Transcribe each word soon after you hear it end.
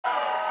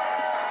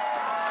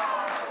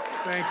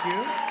Thank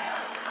you.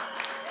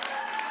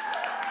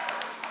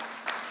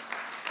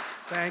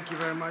 Thank you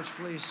very much.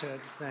 Please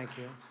sit. Thank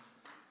you.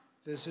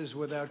 This is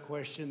without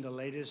question the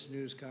latest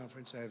news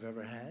conference I've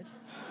ever had.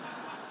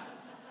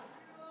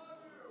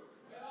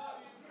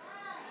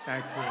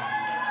 Thank you.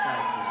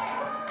 Thank you.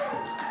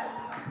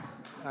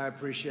 I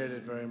appreciate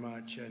it very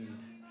much. And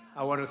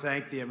I want to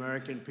thank the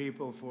American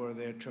people for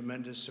their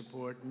tremendous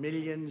support.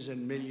 Millions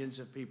and millions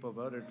of people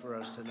voted for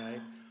us tonight.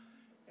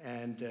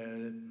 And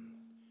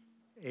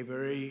a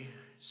very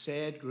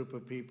sad group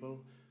of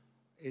people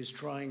is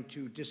trying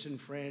to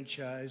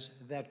disenfranchise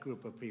that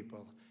group of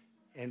people.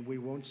 And we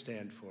won't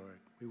stand for it.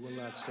 We will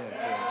not stand for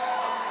it.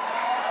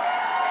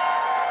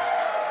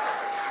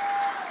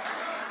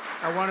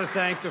 I want to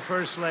thank the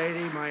First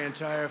Lady, my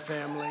entire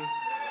family,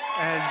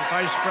 and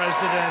Vice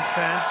President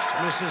Pence,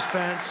 Mrs.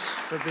 Pence,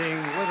 for being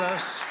with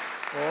us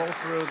all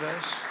through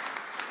this.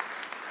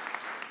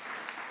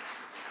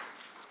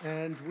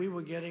 And we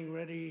were getting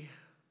ready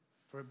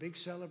for a big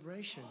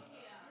celebration.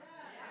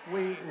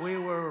 We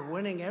were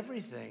winning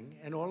everything,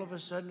 and all of a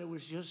sudden it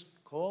was just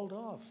called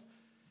off.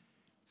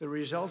 The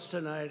results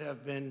tonight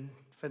have been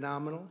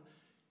phenomenal,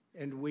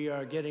 and we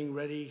are getting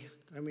ready.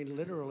 I mean,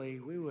 literally,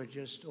 we were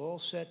just all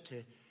set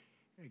to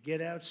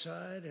get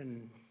outside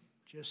and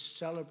just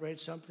celebrate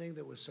something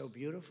that was so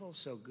beautiful,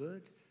 so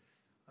good,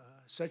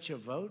 such a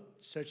vote,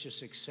 such a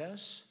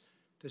success.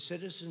 The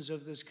citizens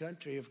of this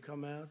country have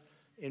come out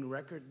in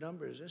record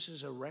numbers. This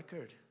is a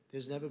record.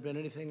 There's never been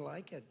anything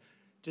like it.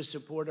 To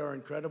support our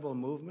incredible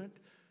movement,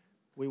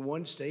 we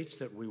won states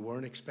that we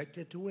weren't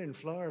expected to win.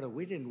 Florida,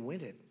 we didn't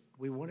win it.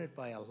 We won it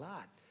by a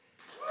lot.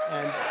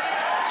 And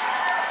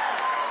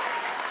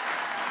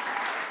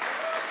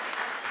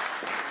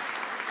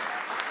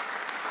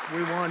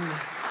we won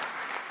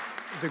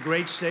the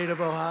great state of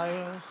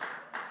Ohio.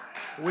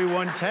 We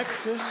won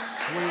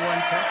Texas. We won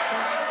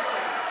Texas.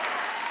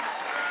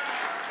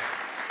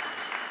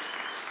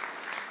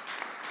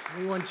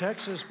 We won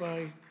Texas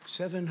by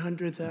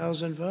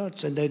 700,000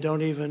 votes, and they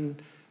don't even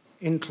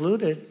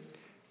include it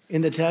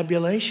in the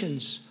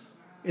tabulations.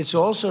 It's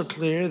also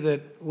clear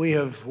that we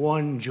have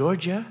won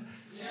Georgia.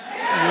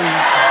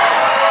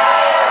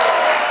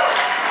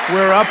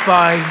 We're up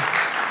by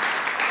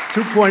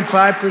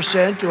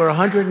 2.5% or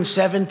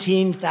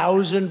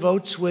 117,000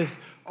 votes with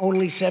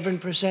only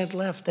 7%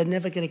 left. They're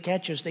never going to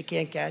catch us. They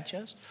can't catch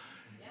us.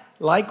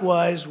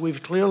 Likewise,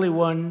 we've clearly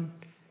won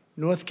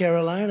North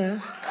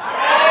Carolina,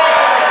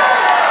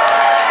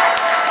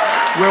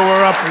 where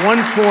we're up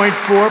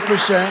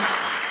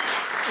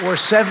 1.4% or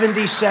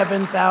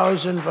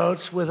 77,000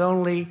 votes with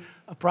only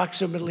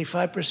approximately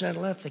 5%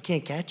 left. They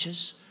can't catch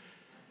us.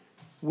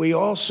 We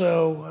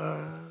also,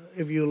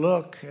 if you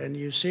look and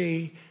you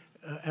see,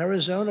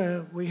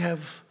 Arizona, we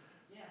have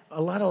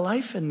a lot of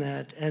life in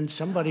that. And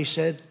somebody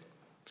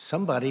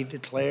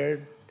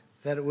declared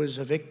that it was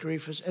a victory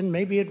for, and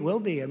maybe it will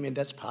be. I mean,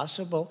 that's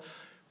possible.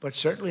 But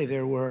certainly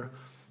there were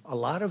a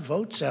lot of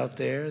votes out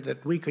there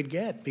that we could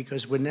get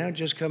because we're now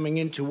just coming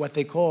into what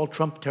they call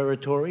Trump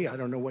territory. I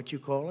don't know what you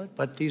call it,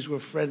 but these were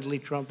friendly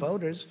Trump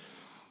voters.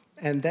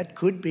 And that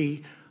could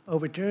be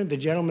overturned. The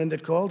gentleman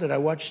that called it, I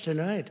watched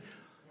tonight,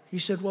 he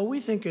said, well, we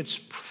think it's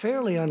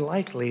fairly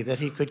unlikely that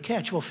he could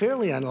catch. Well,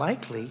 fairly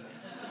unlikely.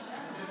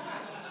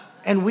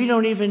 And we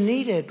don't even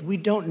need it. We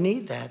don't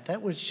need that.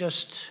 That was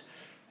just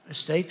a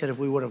state that if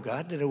we would have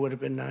gotten it, it would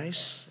have been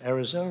nice,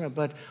 Arizona.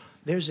 But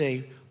there's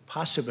a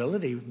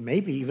possibility,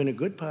 maybe even a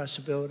good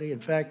possibility. In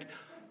fact,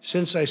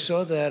 since I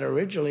saw that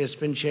originally, it's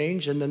been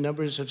changed and the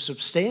numbers have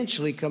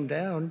substantially come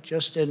down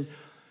just in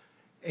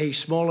a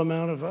small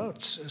amount of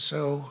votes.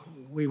 So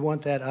we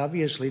want that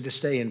obviously to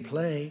stay in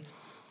play.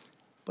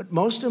 But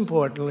most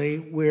importantly,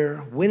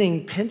 we're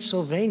winning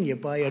Pennsylvania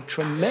by a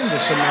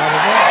tremendous amount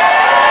of votes.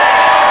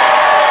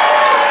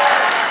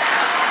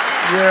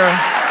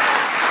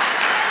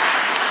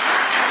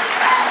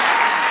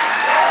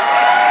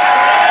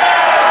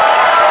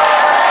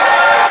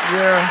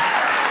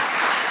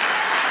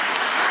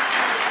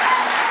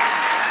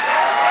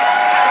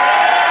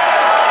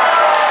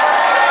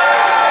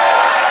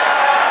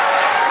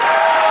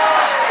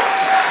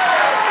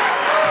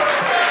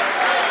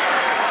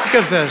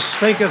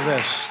 Think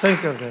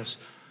of this.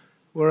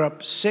 We're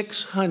up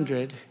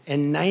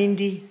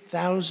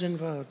 690,000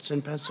 votes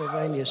in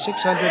Pennsylvania,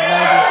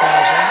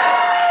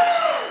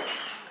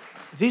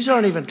 690,000. These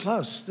aren't even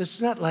close.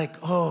 It's not like,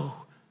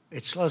 oh,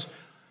 it's close.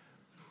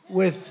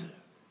 With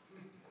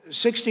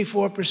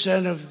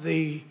 64% of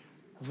the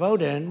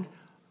vote in,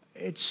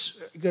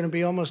 it's going to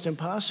be almost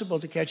impossible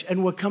to catch.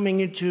 And we're coming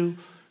into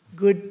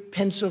good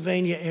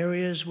Pennsylvania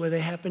areas where they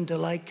happen to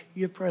like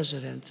your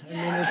president. I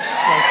mean, it's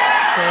like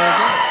very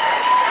good.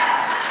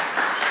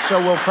 So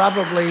we'll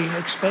probably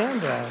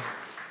expand that.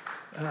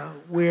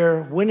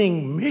 We're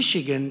winning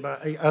Michigan,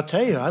 but I'll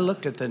tell you, I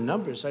looked at the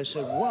numbers. I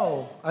said,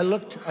 whoa.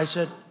 I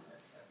said,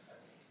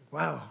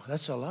 wow,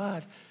 that's a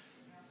lot.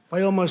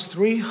 By almost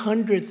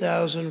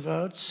 300,000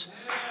 votes,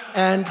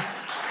 and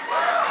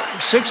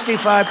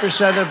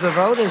 65% of the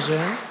vote is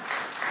in.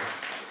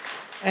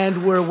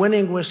 And we're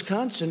winning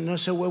Wisconsin,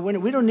 so we're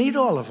winning. We don't need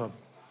all of them.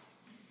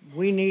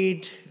 we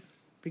need,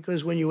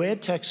 because when you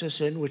add Texas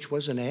in, which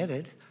wasn't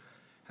added,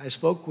 I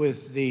spoke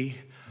with the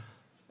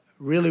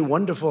really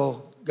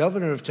wonderful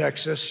governor of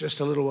Texas just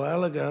a little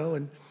while ago,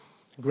 and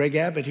Greg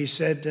Abbott, he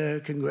said,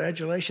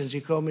 congratulations.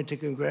 He called me to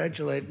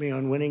congratulate me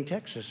on winning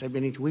Texas. I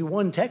mean, we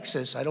won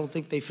Texas. I don't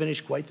think they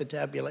finished quite the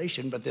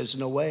tabulation, but there's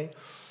no way.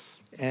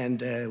 And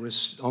it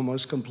was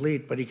almost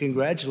complete, but he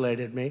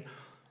congratulated me.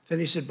 Then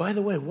he said, by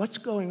the way, what's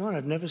going on?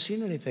 I've never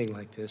seen anything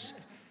like this.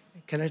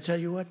 Can I tell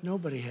you what?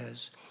 Nobody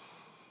has.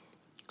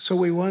 So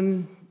we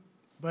won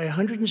by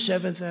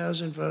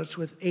 107,000 votes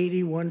with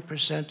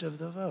 81% of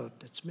the vote.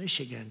 That's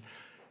Michigan.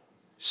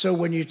 So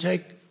when you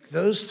take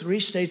those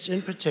 3 states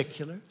in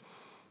particular,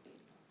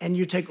 and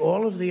you take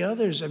all of the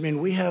others, I mean,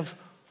 we have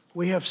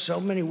so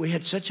many, we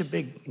had such a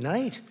big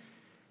night.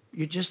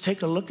 You just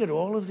take a look at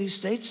all of these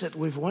states that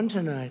we've won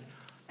tonight,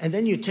 and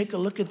then you take a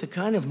look at the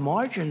kind of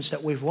margins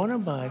that we've won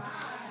them by.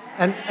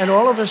 And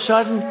all of a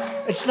sudden,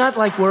 it's not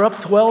like we're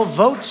up 12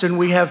 votes and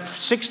we have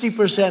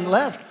 60%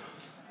 left.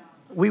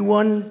 We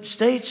won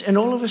states, and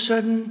all of a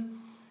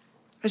sudden,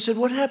 I said,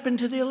 what happened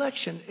to the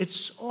election?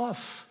 It's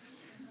off.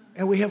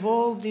 And we have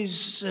all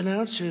these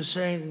announcers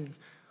saying,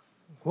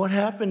 what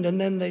happened?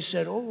 And then they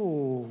said,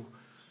 oh,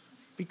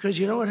 because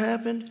you know what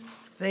happened?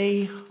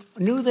 They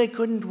knew they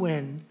couldn't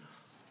win.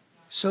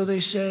 So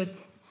they said,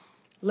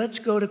 let's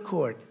go to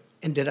court.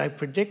 And did I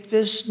predict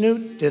this,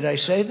 Newt? Did I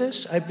say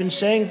this? I've been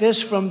saying this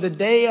from the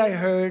day I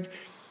heard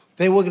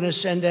they were going to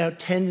send out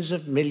tens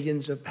of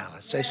millions of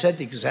ballots. I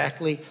said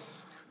exactly,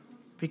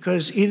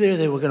 because either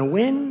they were going to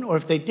win, or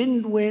if they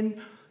didn't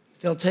win,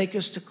 they'll take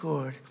us to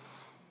court.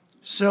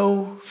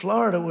 So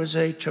Florida was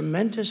a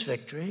tremendous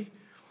victory.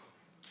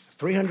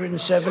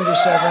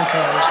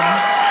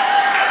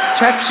 377,000.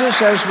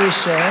 Texas, as we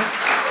said.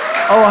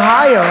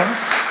 Ohio,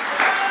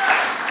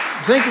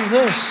 think of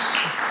this.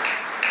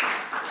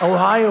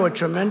 Ohio, a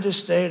tremendous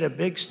state, a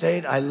big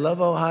state. I love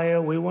Ohio.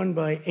 We won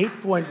by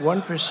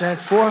 8.1%,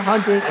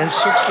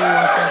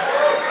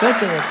 461,000.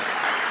 Think of it.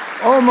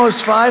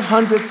 Almost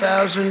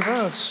 500,000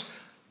 votes.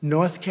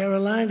 North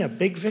Carolina,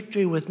 big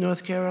victory with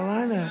North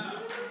Carolina.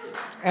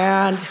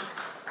 And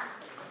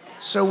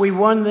so we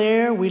won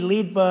there. We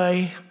lead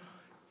by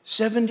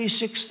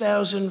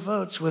 76,000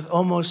 votes with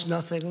almost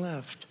nothing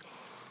left.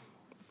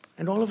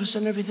 And all of a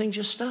sudden, everything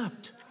just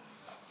stopped.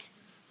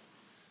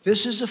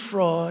 This is a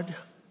fraud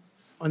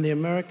on the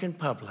American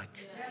public.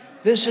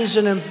 This is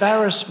an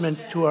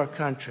embarrassment to our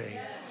country.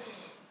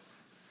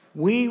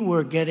 We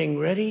were getting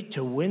ready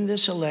to win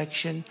this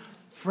election.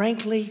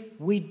 Frankly,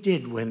 we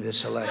did win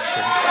this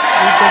election.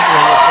 We did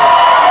win this election.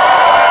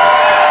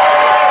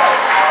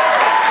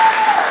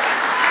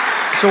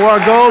 So our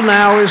goal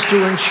now is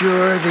to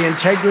ensure the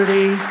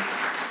integrity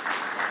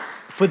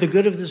for the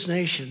good of this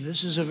nation.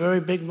 This is a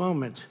very big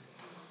moment.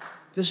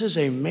 This is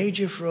a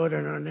major fraud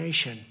in our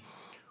nation.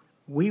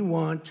 We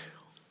want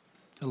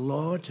the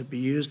law to be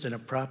used in a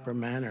proper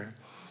manner.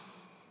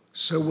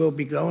 So we'll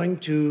be going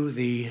to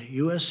the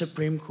U.S.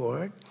 Supreme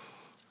Court.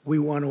 We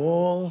want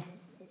all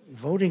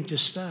voting to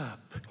stop.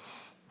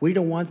 We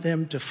don't want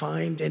them to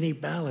find any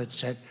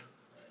ballots at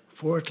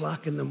 4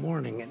 o'clock in the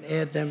morning and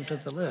add them to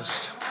the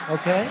list,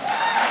 okay?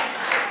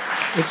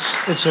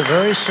 It's a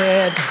very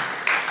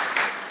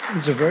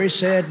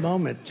sad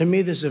moment. To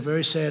me, this is a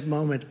very sad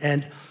moment,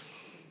 and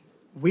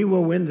we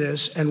will win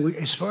this, and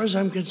as far as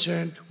I'm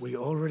concerned, we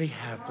already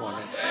have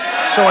won it.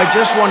 So I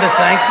just want to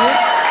thank you,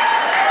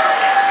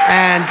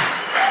 and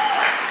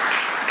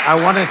I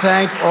want to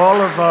thank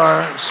all of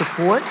our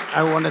support.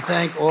 I want to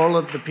thank all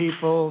of the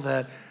people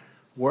that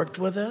worked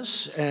with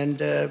us, and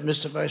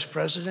Mr. Vice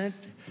President,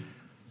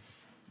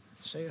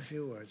 say a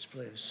few words,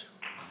 please.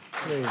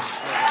 Please.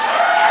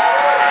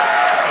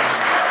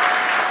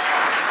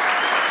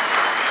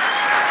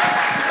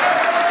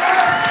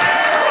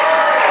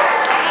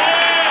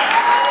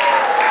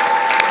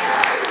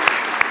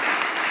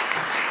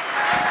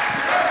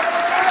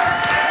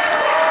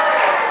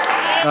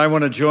 I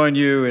want to join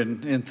you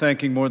in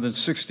thanking more than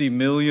 60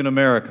 million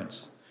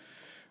Americans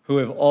who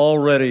have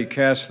already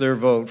cast their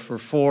vote for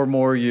 4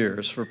 more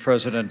years for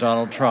President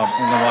Donald Trump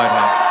in the White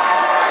House.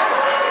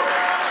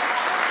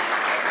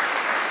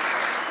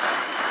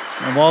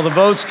 And while the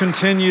votes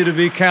continue to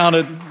be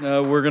counted,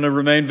 we're going to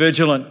remain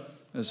vigilant,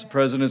 as the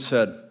President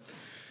said.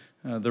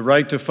 The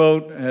right to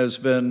vote has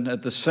been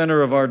at the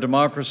center of our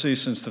democracy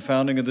since the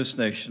founding of this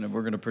nation, and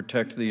we're going to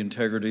protect the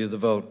integrity of the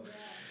vote.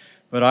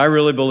 But I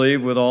really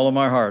believe with all of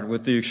my heart,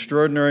 with the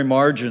extraordinary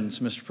margins,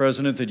 Mr.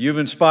 President, that you've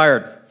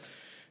inspired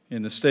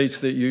in the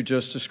states that you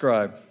just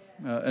described,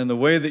 and the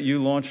way that you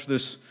launched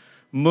this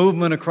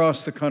movement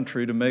across the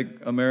country to make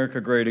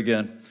America great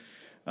again,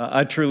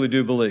 I truly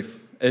do believe,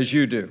 as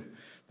you do,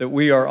 that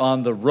we are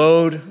on the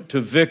road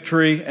to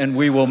victory and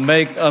we will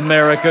make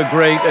America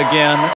great again.